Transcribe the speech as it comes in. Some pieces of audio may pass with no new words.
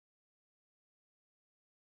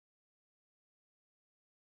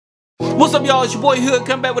What's up, y'all? It's your boy Hood,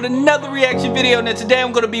 come back with another reaction video. Now today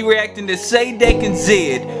I'm going to be reacting to Sadeck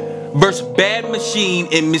Zid versus Bad Machine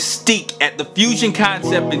and Mistiqux at the Fusion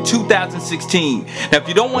Concept in 2016. Now if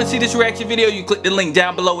you don't want to see this reaction video, you click the link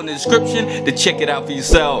down below in the description to check it out for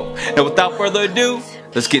yourself. Now without further ado,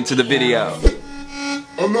 let's get into the video.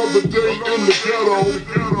 Another day in the ghetto.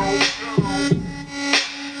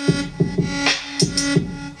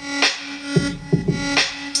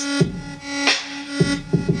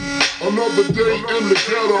 Another day in the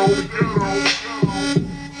ghetto.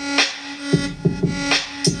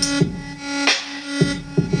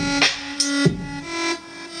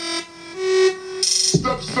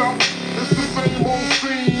 Steps out, it's the same old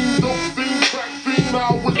scene. Dope fiend, crack fiend,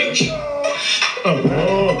 out with it.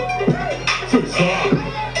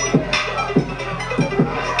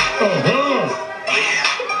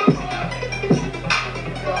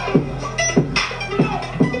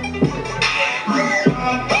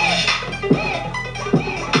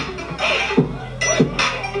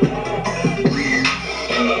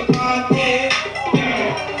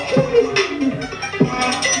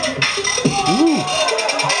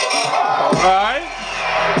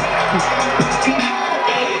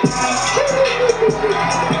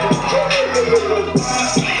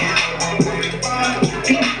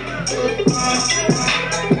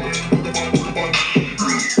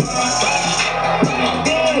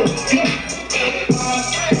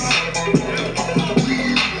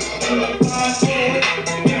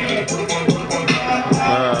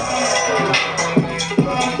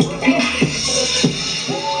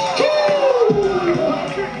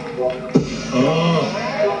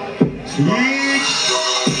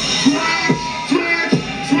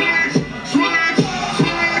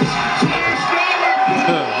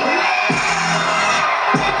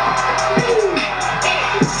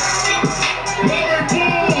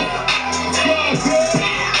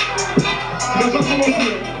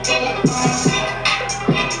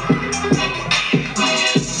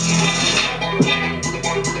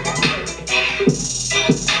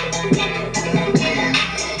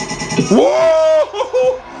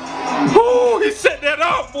 Whoa! Oh, he set that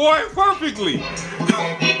up, boy, perfectly.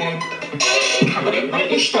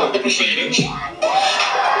 Start the proceedings.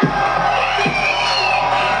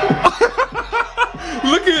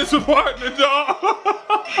 Look at his apartment, dog.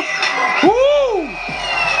 Woo!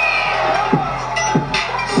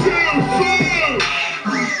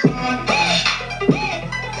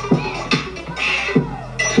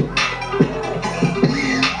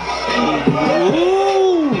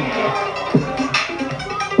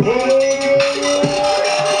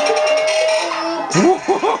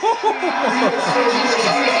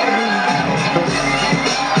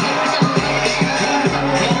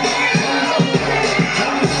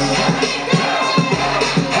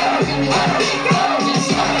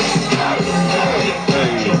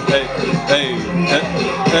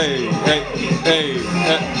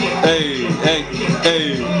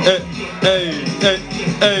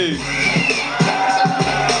 Hey.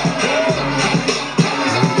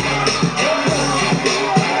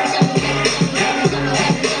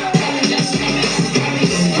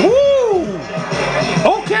 Woo!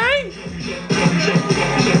 Okay.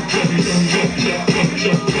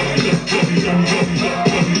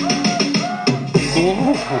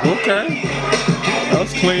 Ooh, okay. That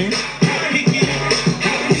was clean.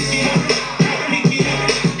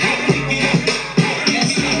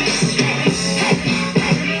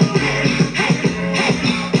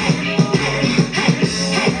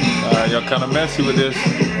 Y'all kind of messy with this.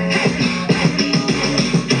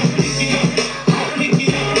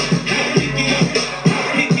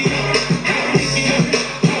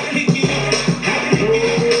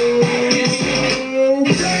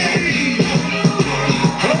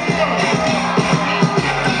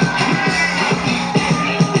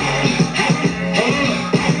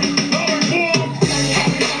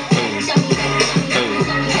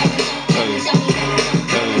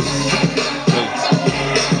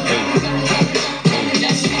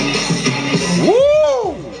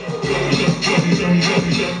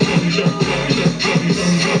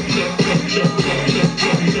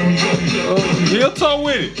 Heel toe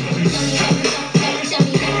with it.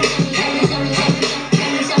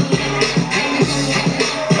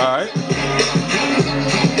 All right.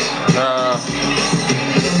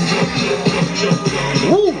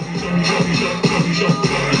 Woo.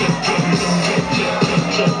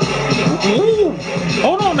 Ooh.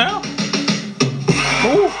 Hold on now.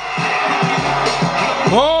 Ooh.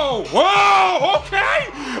 Whoa. Whoa. Okay.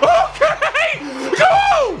 Okay. Go.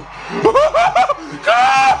 Go.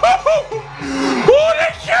 Oh,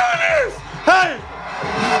 they're killing this! Hey,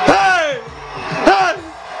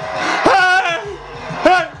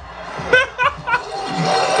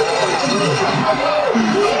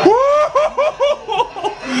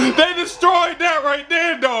 destroyed that right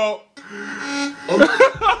there, dog.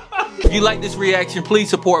 If you like this reaction, please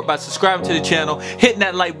support by subscribing to the channel, hitting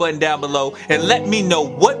that like button down below, and let me know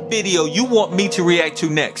what video you want me to react to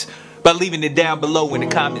next by leaving it down below in the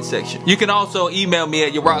comment section. You can also email me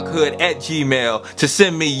at yourrockhood@gmail.com to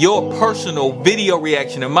send me your personal video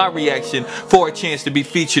reaction and my reaction for a chance to be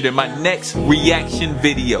featured in my next reaction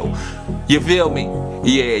video. You feel me?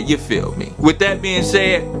 Yeah, you feel me. With that being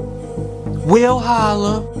said, we'll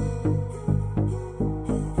holla.